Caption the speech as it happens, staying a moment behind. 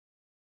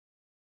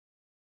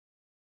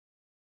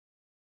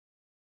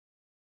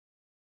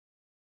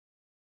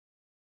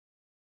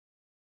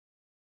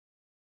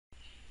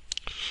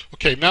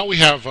Okay, now we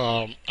have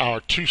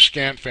our two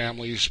scan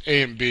families,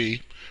 A and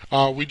B.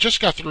 We just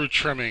got through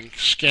trimming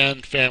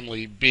scan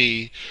family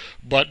B,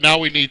 but now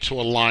we need to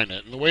align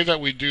it. And the way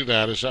that we do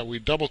that is that we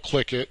double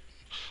click it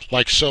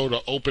like so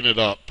to open it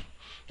up.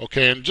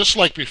 Okay, and just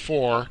like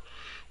before,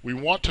 we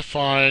want to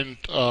find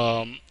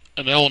an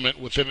element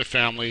within the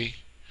family.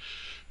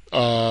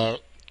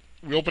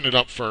 We open it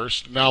up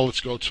first. Now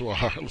let's go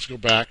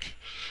back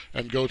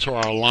and go to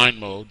our align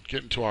mode,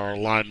 get into our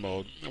align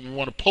mode. And we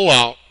want to pull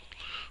out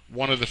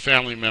one of the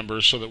family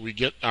members so that we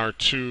get our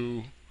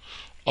two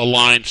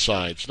aligned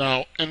sides.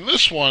 Now, in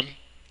this one,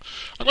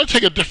 I'm going to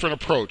take a different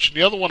approach. In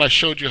the other one, I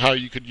showed you how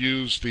you could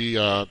use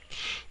the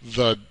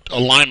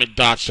alignment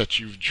dots that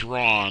you've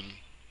drawn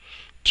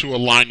to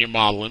align your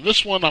model. In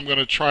this one, I'm going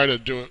to try to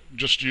do it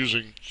just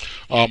using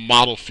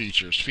model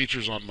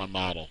features on my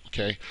model.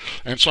 Okay,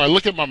 and so I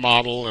look at my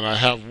model, and I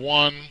have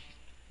one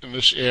in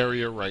this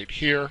area right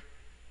here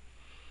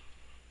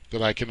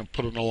that I can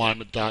put an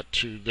alignment dot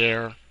to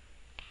there.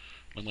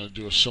 I'm going to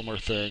do a similar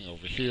thing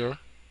over here.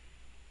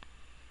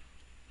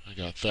 I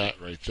got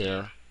that right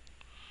there.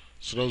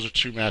 So those are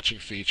two matching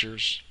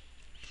features.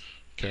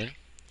 Okay.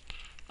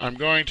 I'm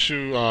going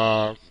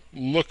to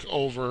look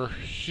over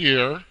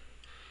here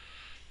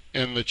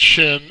in the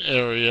chin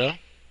area.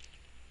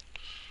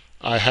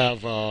 I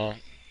have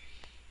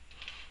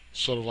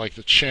sort of like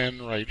the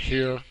chin right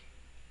here.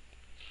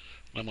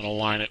 I'm going to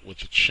align it with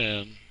the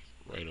chin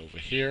right over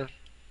here.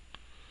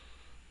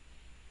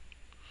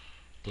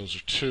 Those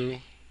are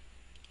two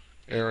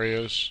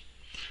areas,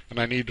 and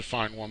I need to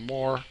find one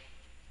more.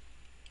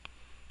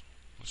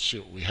 Let's see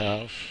what we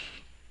have.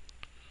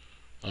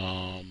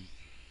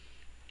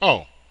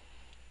 Oh,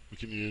 we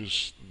can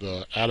use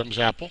the Adam's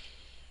apple.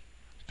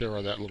 There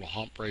are that little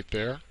hump right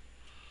there,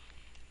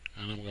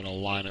 and I'm going to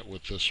align it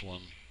with this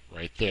one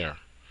right there.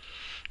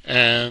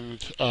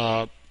 And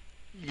now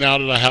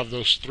that I have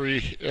those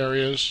three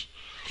areas,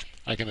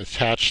 I can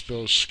attach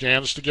those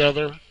scans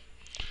together,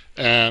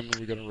 and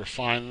we're going to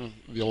refine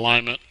the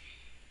alignment.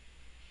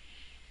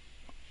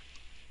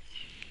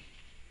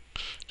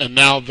 And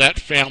now that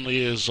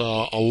family is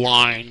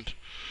aligned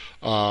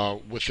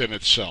within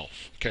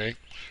itself. Okay.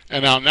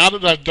 And now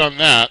that I've done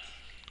that,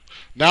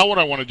 now what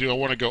I want to do, I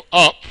want to go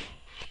up,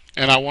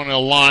 and I want to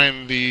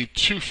align the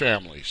two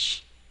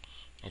families.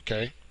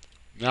 Okay.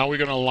 Now we're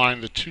going to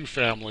align the two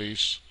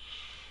families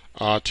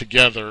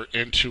together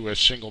into a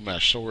single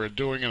mesh. So we're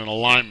doing an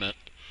alignment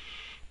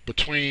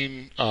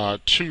between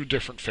two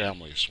different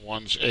families.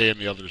 One's A and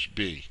the other's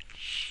B.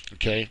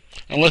 Okay,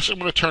 and I'm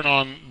going to turn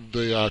on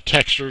the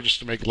texture just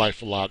to make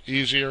life a lot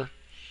easier,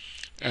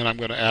 and I'm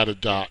going to add a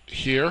dot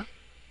here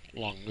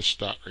along this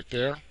dot right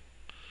there,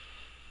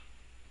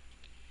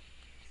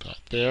 dot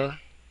there.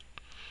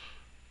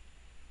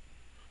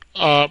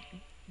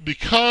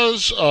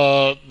 Because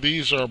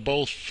these are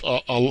both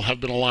have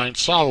been aligned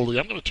solidly,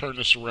 I'm going to turn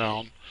this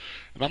around,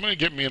 and I'm going to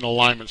get me an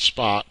alignment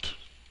spot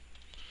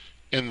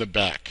in the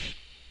back.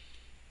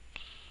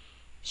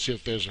 See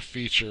if there's a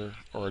feature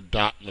or a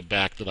dot in the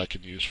back that I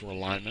can use for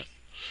alignment.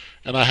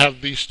 And I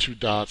have these two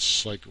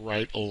dots like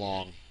right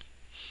along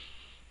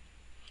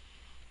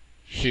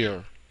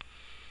here.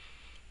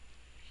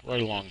 Right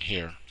along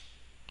here.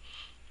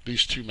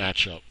 These two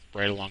match up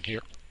right along here.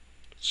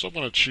 So I'm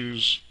going to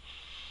choose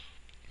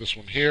this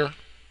one here.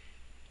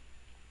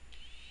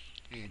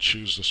 I'm going to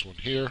choose this one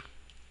here.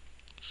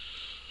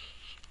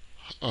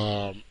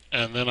 And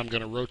then I'm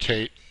going to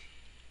rotate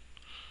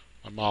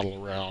my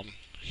model around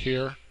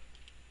here.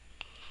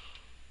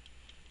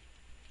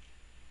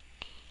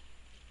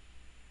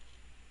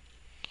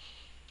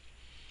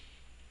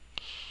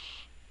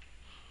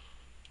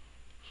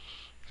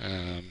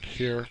 And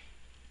here.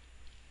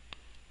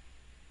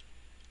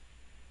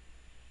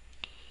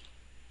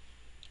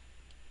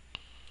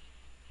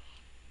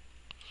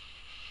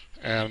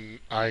 And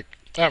I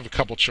have a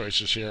couple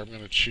choices here. I'm going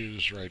to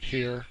choose right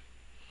here,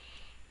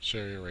 this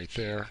area right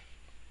there,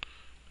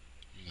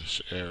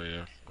 this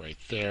area right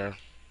there.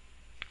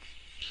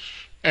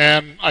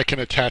 And I can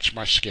attach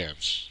my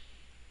scans.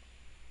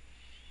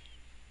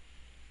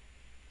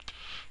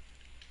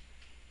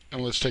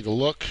 And let's take a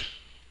look.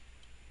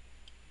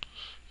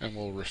 And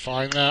we'll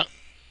refine that.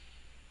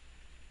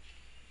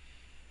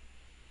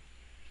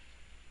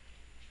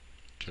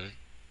 Okay.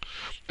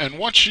 And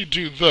once you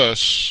do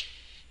this,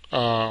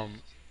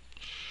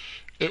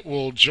 it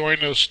will join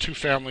those two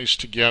families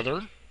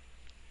together.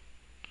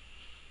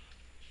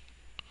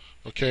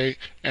 Okay,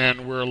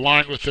 and we're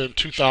aligned within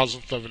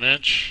 2,000th of an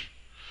inch,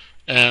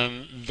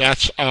 and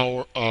that's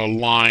our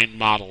line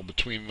model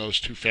between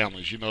those two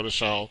families. You notice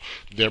how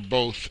they're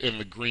both in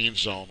the green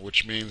zone,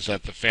 which means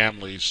that the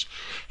families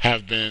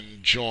have been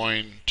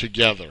joined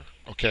together.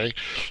 Okay,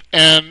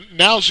 and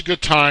now's a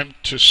good time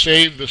to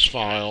save this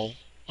file.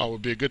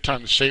 Would be a good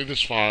time to save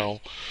this file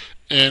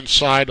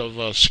inside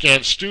of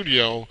Scan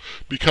Studio,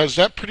 because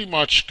that pretty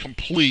much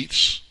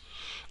completes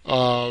the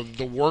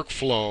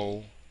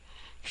workflow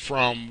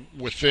from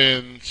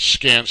within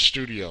Scan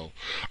Studio.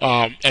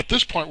 At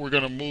this point, we're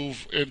going to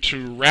move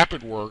into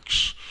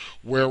RapidWorks,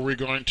 where we're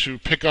going to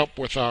pick up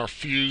with our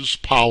fuse,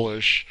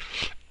 polish,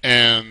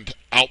 and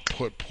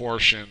output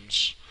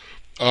portions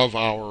of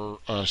our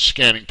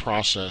scanning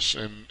process,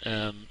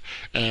 and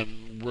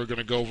we're going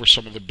to go over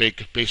some of the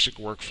basic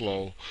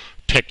workflow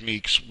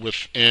techniques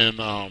within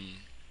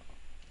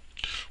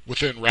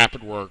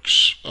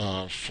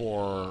RapidWorks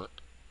for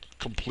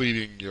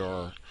completing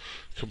your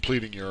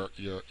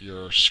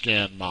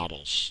scan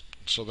models.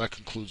 So that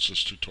concludes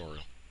this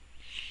tutorial.